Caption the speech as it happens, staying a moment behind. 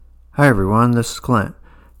Hi everyone, this is Clint.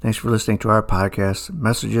 Thanks for listening to our podcast,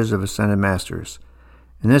 Messages of Ascended Masters.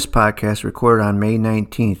 In this podcast, recorded on May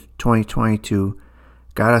 19th, 2022,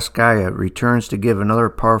 Goddess Gaia returns to give another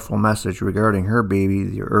powerful message regarding her baby,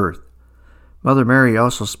 the Earth. Mother Mary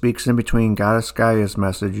also speaks in between Goddess Gaia's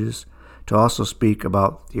messages to also speak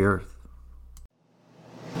about the Earth.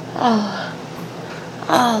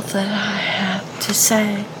 All that I have to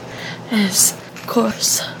say is, of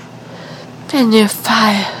course, in your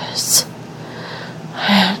fires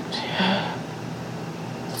and your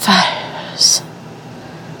fires.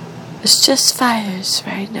 It's just fires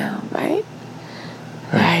right now, right?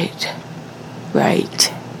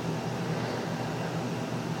 Right.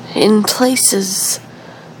 In places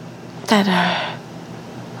that are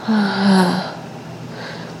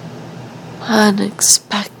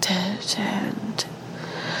unexpected, and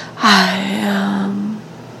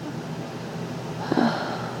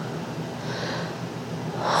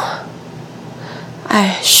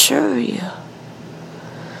I assure you,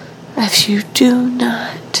 if you do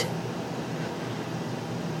not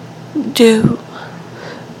do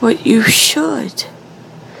what you should,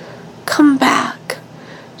 come back.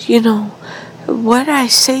 What I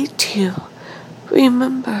say to you,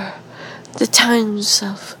 remember the times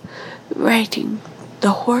of riding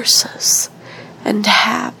the horses and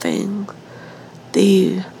having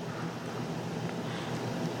the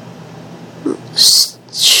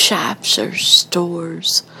shops or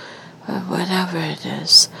stores or whatever it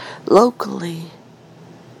is locally.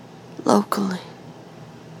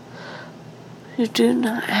 You do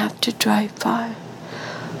not have to drive far.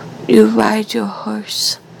 You ride your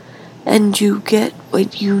horse and you get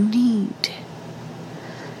what you need.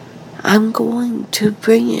 I'm going to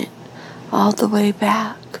bring it all the way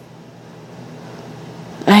back.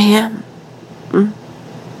 I am.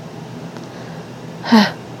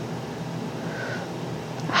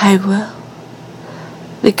 I will.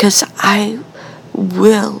 Because I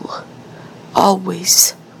will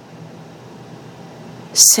always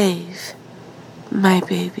save my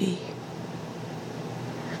baby.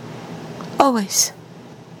 Always.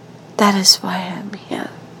 That is why I'm here.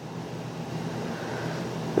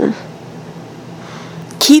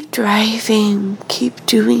 Keep driving, keep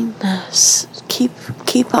doing this,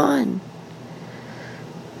 keep on.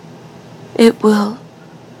 It will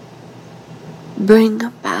bring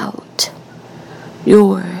about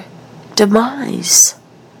your demise.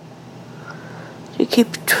 You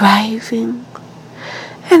keep driving,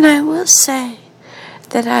 and I will say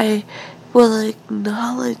that I will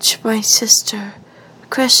acknowledge my sister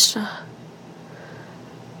Krishna,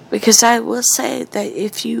 because I will say that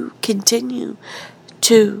if you continue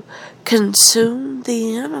to consume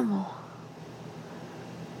the animal,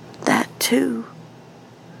 that too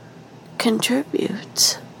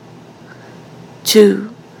contributes to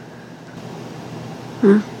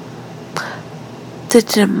the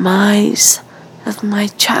demise of my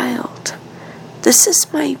child. This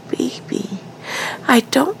is my baby. I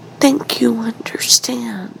don't think you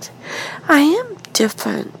understand. I am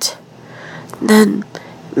different than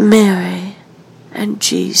Mary and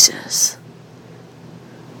Jesus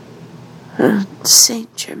and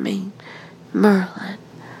Saint Germain, Merlin,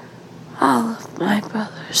 all of my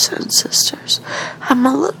brothers and sisters. I'm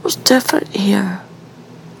a little different here.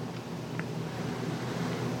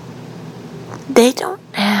 They don't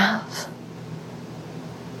have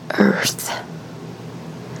Earth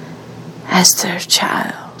as their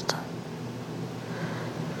child.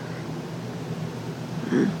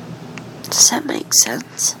 Does that make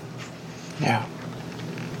sense? Yeah.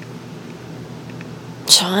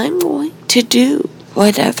 So I'm going to do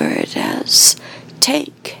whatever it is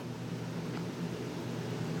take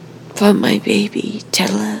for my baby to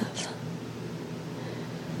live.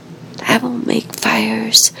 I will make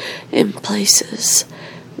fires in places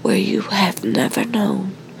where you have never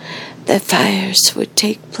known that fires would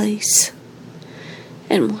take place.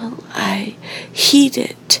 And will I heat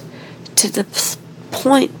it to the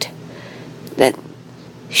point that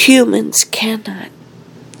humans cannot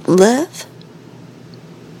live?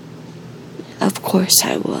 Of course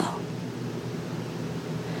I will.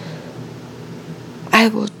 I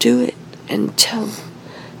will do it until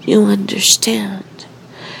you understand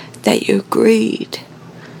that your greed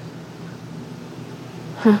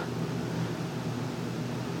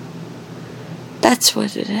that's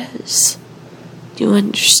what it is. You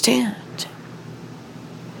understand?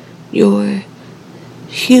 Your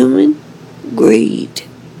human greed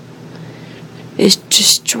is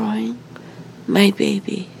destroying my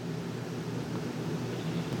baby.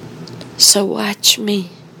 So watch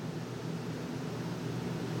me.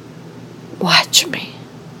 Watch me.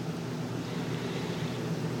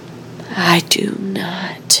 I do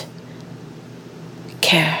not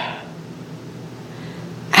care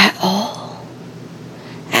at all.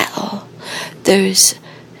 At all. There's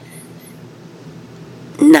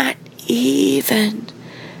not even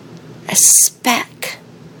a speck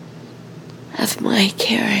of my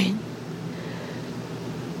caring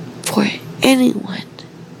for anyone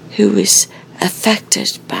who is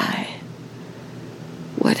affected by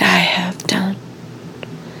what I have done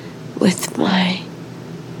with my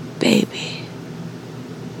baby.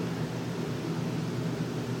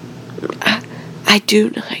 I do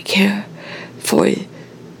not care for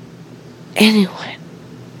anyone.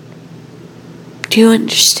 Do you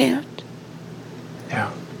understand?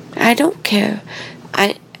 Yeah. I don't care.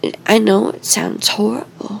 I know it sounds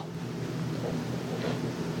horrible.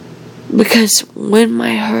 Because when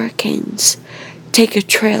my hurricanes take a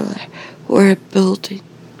trailer or a building,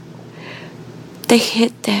 they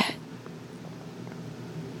hit that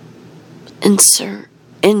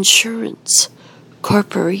insurance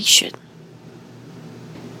corporation.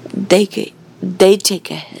 They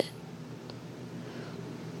take a hit.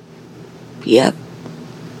 Yep.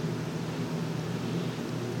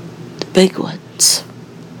 The big ones.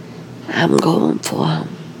 I'm going for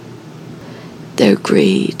them. Their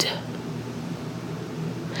greed.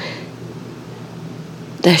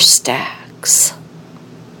 Their stacks.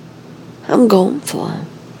 I'm going for them.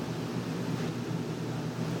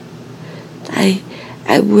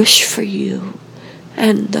 I wish for you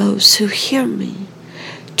and those who hear me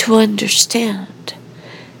to understand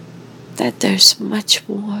that there's much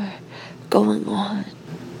more going on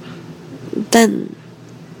than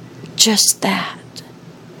just that.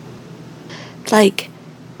 Like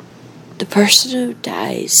the person who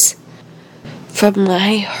dies from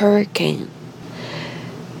my hurricane,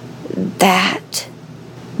 that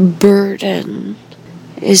burden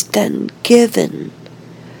is then given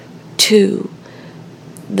to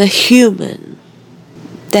the human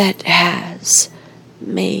that has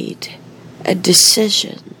made a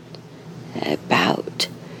decision about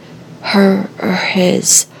her or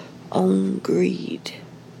his own greed.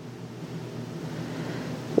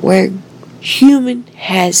 Where human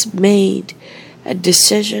has made a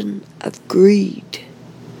decision of greed,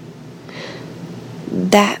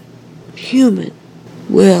 that human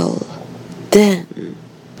will then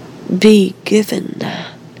be given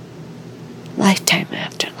that lifetime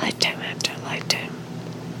after lifetime after lifetime.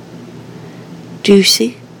 Do you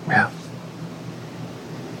see? Yeah.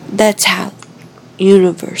 That's how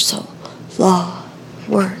universal law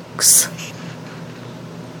works.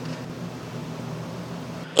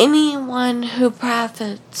 Anyone who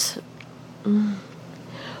profits,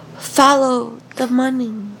 follow the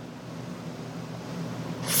money.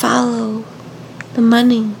 Follow the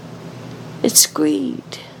money. It's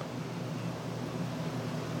greed.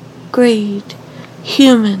 Greed.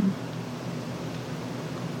 Human.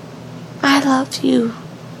 I love you,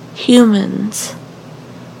 humans.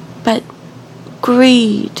 But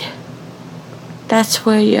greed, that's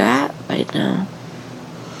where you're at right now.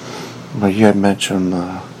 But you had mentioned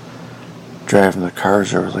driving the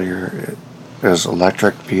cars earlier. Is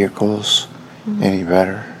electric vehicles any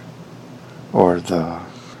better? Or the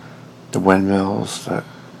windmills that...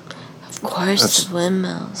 Of course, the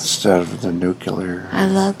windmills. Instead of the nuclear. I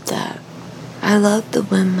love that. I love the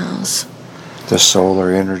windmills. The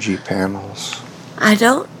solar energy panels. I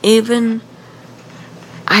don't even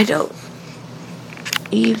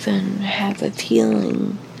have a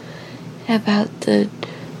feeling about the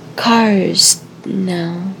cars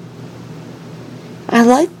now. I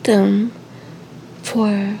like them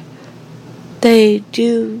for they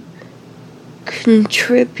do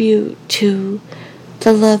contribute to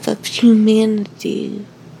the love of humanity.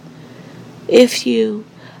 If you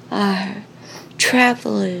are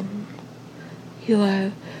traveling, you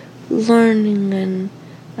are learning and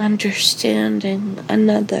understanding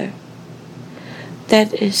another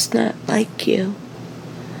that is not like you.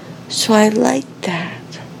 So I like that.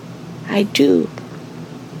 I do.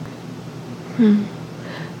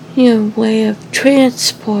 Your way of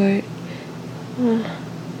transport, I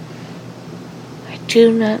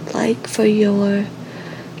do not like for your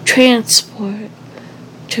transport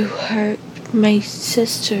to hurt my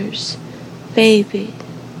sister's baby.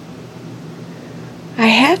 I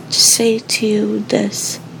have to say to you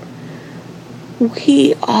this.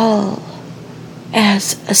 We all,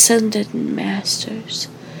 as Ascended Masters,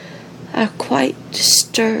 are quite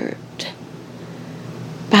disturbed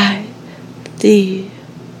by the...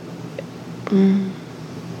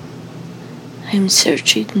 I'm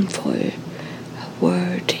searching for a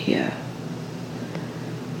word here.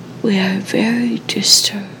 We are very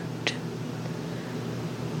disturbed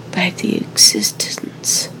by by the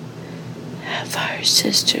existence of our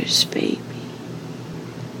sister's baby.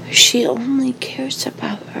 She only cares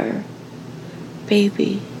about her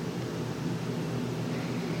baby.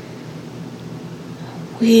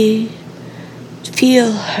 We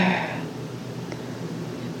feel her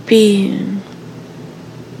being.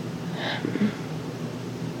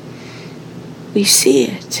 We see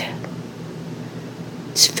it.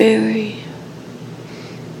 It's very.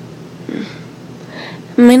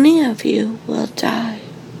 Many of you will die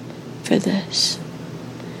for this.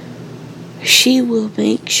 She will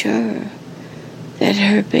make sure that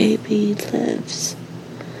her baby lives.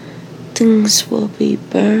 Things will be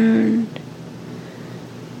burned.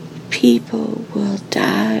 People will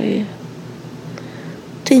die.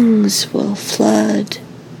 Things will flood.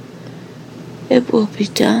 It will be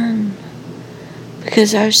done.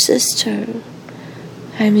 Because our sister,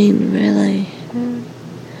 really,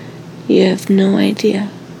 you have no idea.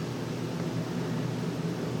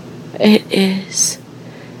 It is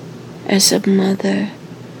as a mother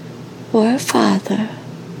or a father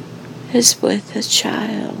is with a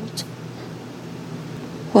child.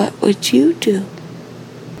 What would you do?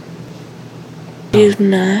 Do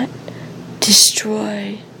not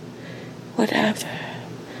destroy whatever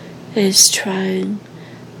is trying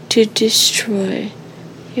to destroy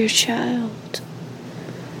your child.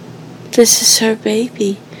 This is her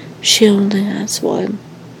baby. She only has one.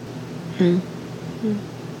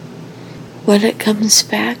 What it comes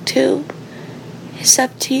back to is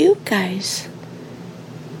up to you guys.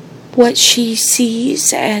 What she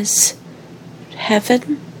sees as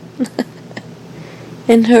heaven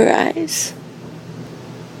in her eyes.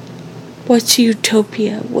 What's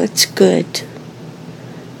utopia? What's good?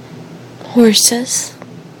 Horses.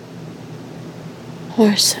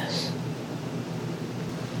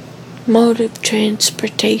 Mode of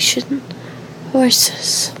transportation.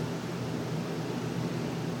 Horses.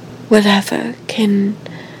 Whatever can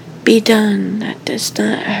be done that does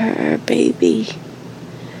not hurt her baby.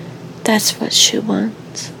 That's what she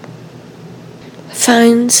wants.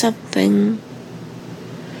 Find something.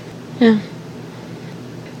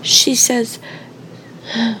 She says,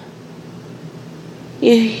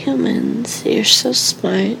 you humans, you're so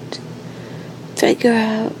smart. Figure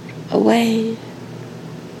out a way.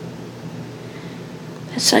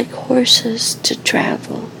 It's like horses to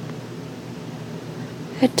travel.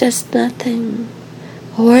 It does nothing.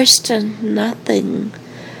 A horse does nothing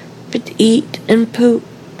but eat and poop.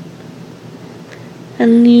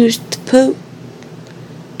 And use the poop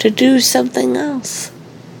to do something else.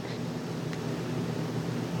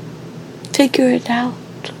 Figure it out.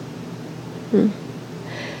 Well,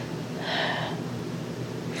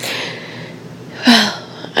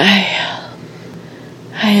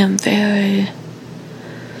 I am very,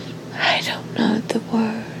 I don't know the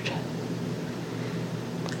word,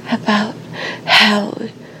 about how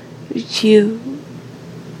you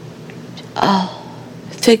all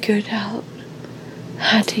figured out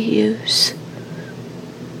how to use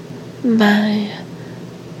my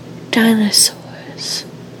dinosaurs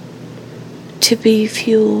to be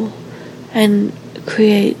fuel and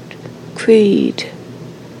create greed.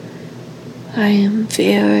 I am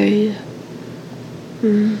very...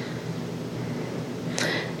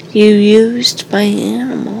 You used my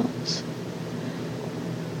animals.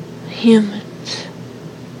 Humans.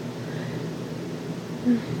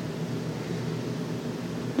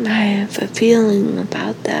 I have a feeling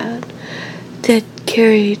about that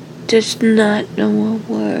Carrie does not know a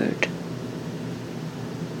word.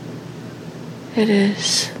 It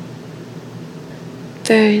is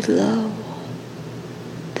very low.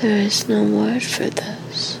 There is no word for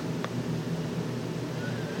this.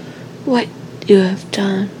 What you have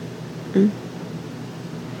done.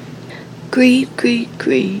 Greed, greed,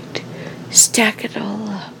 greed. Stack it all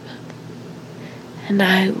up. And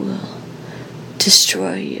I will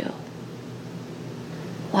destroy you.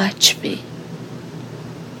 Watch me.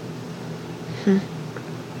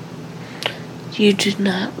 You do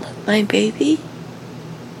not love my baby?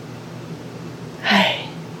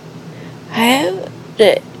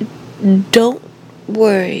 Don't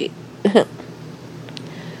worry.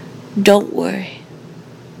 Don't worry.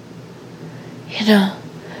 You know,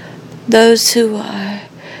 those who are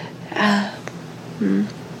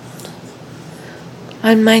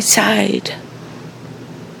on my side,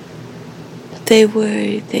 they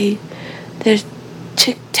worry. They're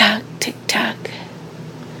tick-tock, tick-tock.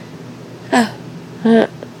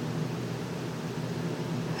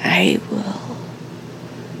 I will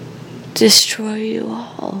destroy you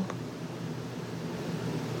all.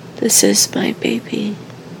 This is my baby.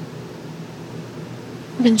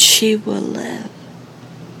 And she will live.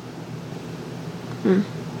 I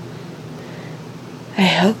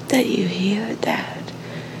hope that you hear that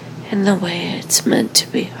in the way it's meant to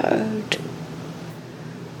be heard.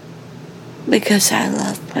 Because I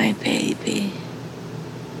love my baby.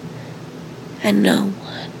 And no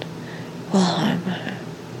one will harm her.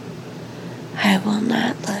 I will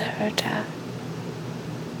not let her die.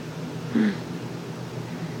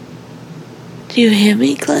 Do you hear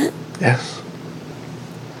me, Clint? Yes.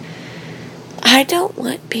 I don't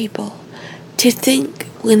want people to think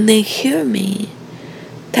when they hear me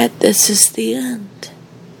that this is the end.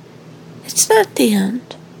 It's not the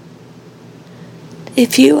end.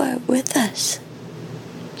 If you are with us,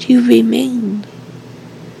 you remain.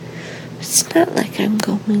 It's not like I'm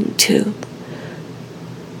going to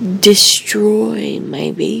destroy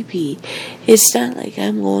my baby. It's not like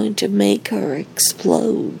I'm going to make her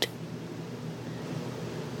explode.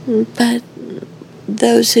 But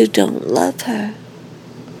those who don't love her,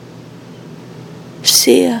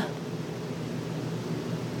 see ya.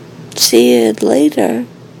 See you later.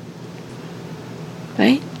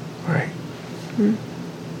 Right? Right.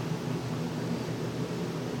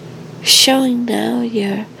 Showing now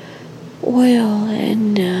your oil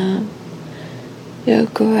and your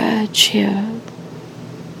garage here.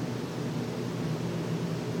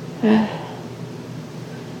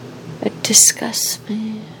 It disgusts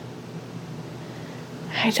me.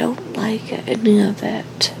 I don't like any of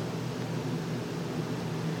it.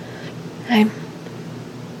 I'm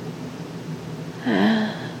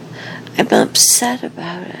upset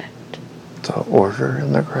about it. The order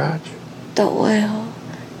in the garage? The oil.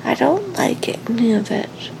 I don't like any of it.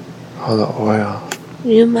 Oh, the oil.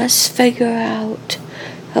 You must figure out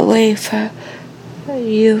a way for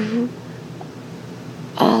you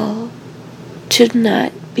all to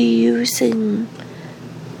not be using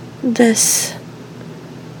this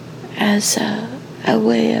as a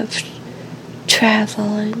way of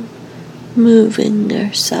traveling, moving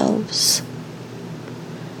yourselves.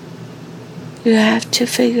 You have to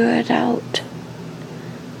figure it out.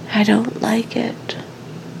 I don't like it.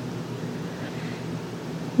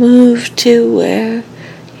 Move to where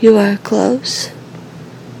you are close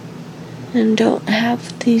and don't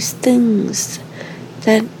have these things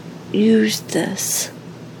that use this.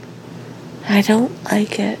 I don't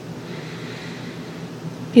like it.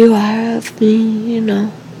 You are of me, you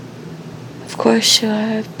know. Of course you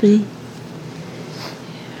are of me.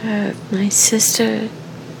 You are of my sister.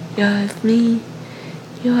 You are of me.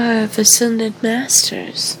 You are of Ascended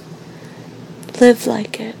Masters. Live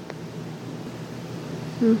like it.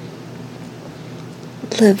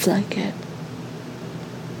 Live like it.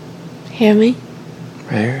 Hear me?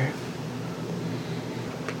 Mary?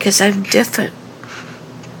 Because I'm different.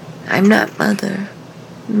 I'm not Mother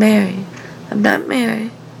Mary. I'm not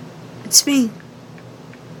Mary. It's me,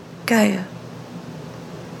 Gaia.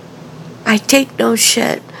 I take no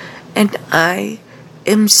shit, and I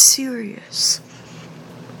am serious.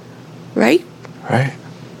 Right? Right.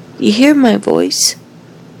 You hear my voice?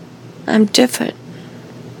 I'm different.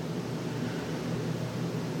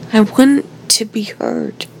 I want to be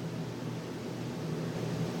heard.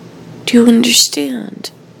 Do you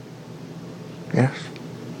understand? Yes.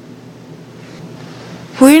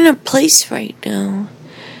 We're in a place right now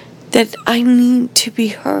that I need to be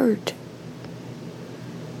heard.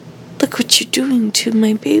 Look what you're doing to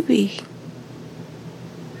my baby.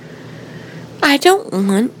 I don't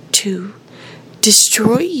want to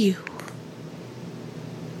destroy you.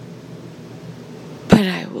 But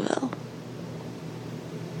I will.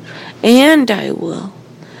 And I will.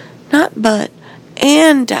 Not but,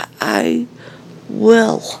 and I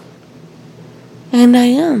will. And I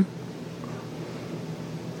am.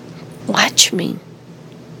 Watch me.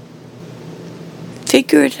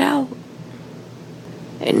 Figure it out.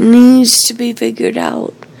 It needs to be figured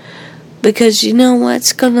out. Because you know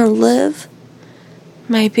what's gonna live?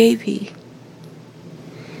 My baby.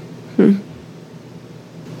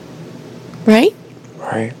 Right?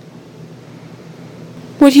 Right.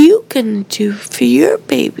 What are you gonna do for your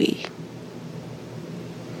baby?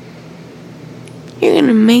 You're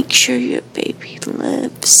gonna make sure your baby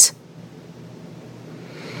lives.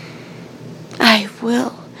 I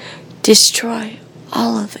will destroy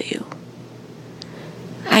all of you.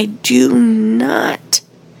 I do not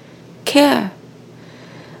care.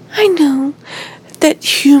 I know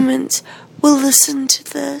that humans will listen to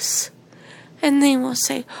this and they will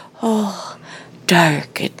say, oh,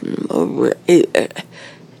 dark and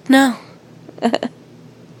no.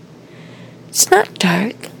 It's not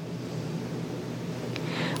dark.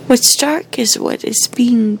 What's dark is what is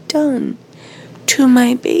being done to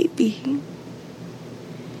my baby.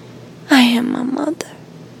 I am a mother.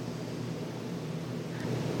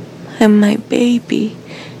 and my baby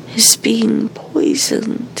is being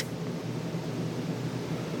poisoned,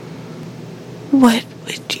 what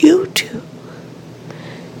would you do?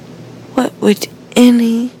 What would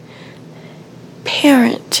any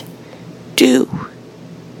parent do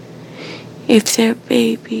if their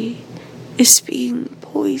baby is being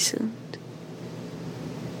poisoned?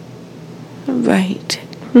 Right.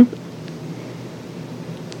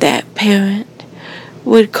 That parent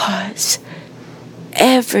would cause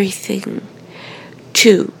everything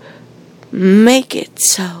to make it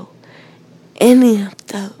so any of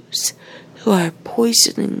those who are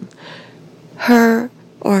poisoning her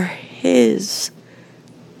or his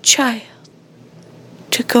child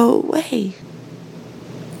to go away.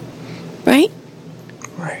 Right?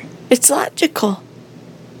 Right. It's logical.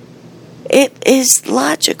 It is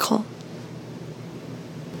logical.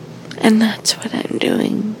 And that's what I'm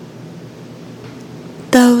doing.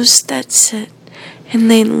 Those that sit and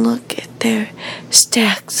they look at their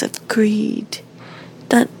stacks of greed,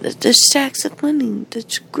 the stacks of money,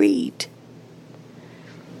 that's greed,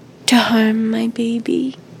 to harm my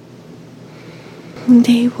baby,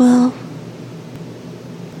 they will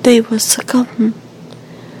succumb.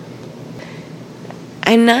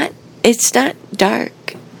 It's not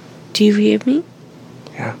dark. Do you hear me?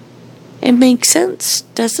 Yeah. It makes sense,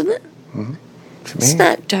 doesn't it? Mm-hmm. It's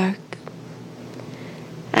not dark.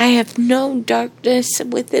 I have no darkness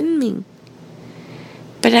within me.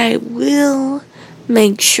 But I will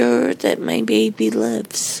make sure that my baby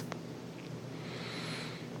lives.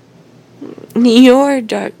 Your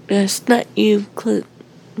darkness, not you, Clint.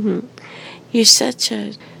 You're such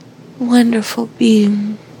a wonderful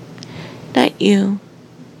being. Not you.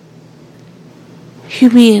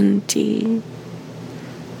 Humanity.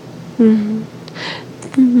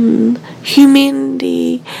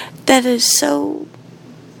 Humanity that is so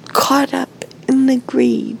caught up in the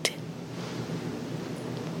greed.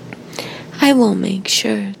 I will make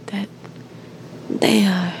sure that they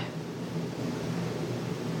are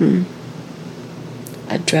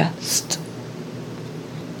addressed.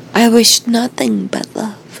 I wish nothing but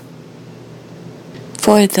love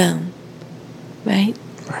for them, right?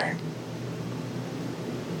 Right.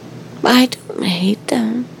 I don't hate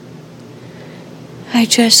them. I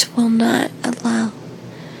just will not allow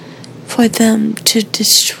for them to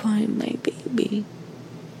destroy my baby.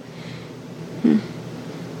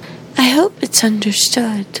 I hope it's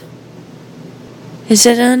understood. Is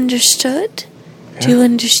it understood? Yeah. Do you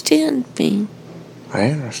understand me? I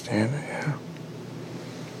understand it, yeah.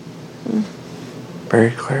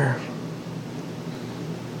 Very clear.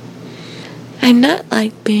 I'm not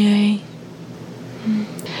like Mary.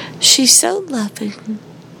 She's so loving.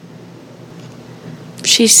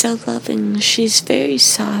 She's so loving. She's very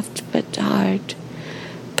soft but hard.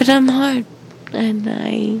 But I'm hard, and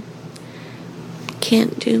I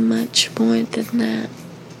can't do much more than that.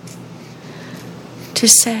 To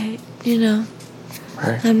say, Right.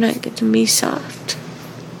 I'm not going to be soft.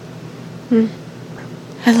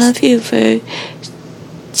 I love you for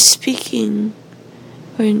speaking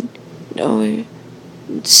or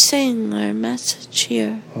saying our message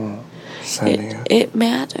here. Sending it. It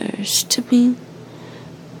matters to me.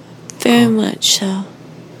 Very much so.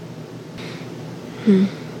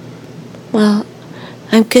 Well,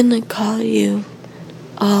 I'm gonna call you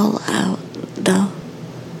all out, though.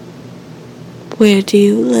 Where do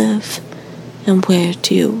you live and where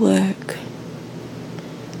do you work?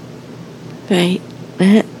 Right?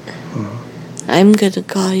 I'm gonna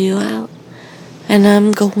call you out, and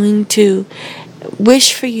I'm going to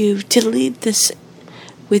wish for you to leave this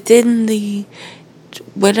within the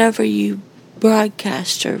whatever you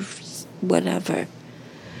broadcast or whatever,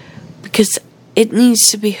 because it needs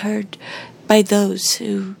to be heard by those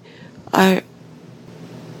who are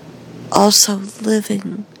also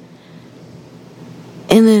living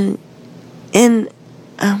in an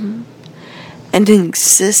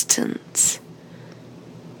existence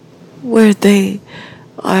where they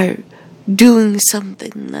are doing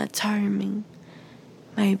something that's harming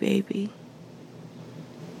my baby.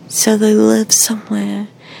 So they live somewhere,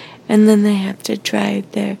 and then they have to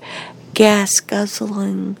drive their gas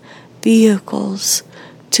guzzling vehicles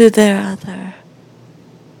to their other.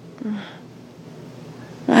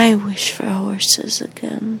 I wish for horses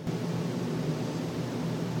again.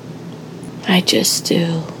 I just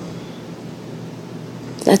do.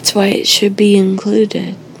 That's why it should be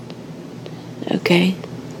included. Okay?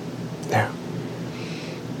 Yeah.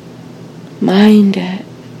 Mind it.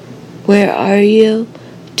 Where are you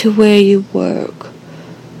to where you work?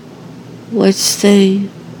 What's the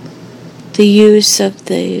use of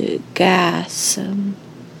the gas?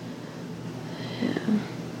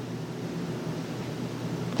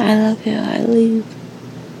 I love you. I leave.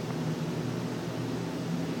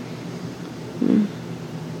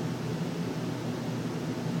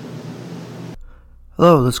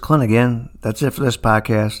 Hello, this is Clint again. That's it for this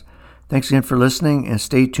podcast. Thanks again for listening, and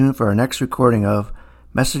stay tuned for our next recording of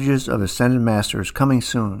Messages of Ascended Masters, coming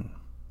soon.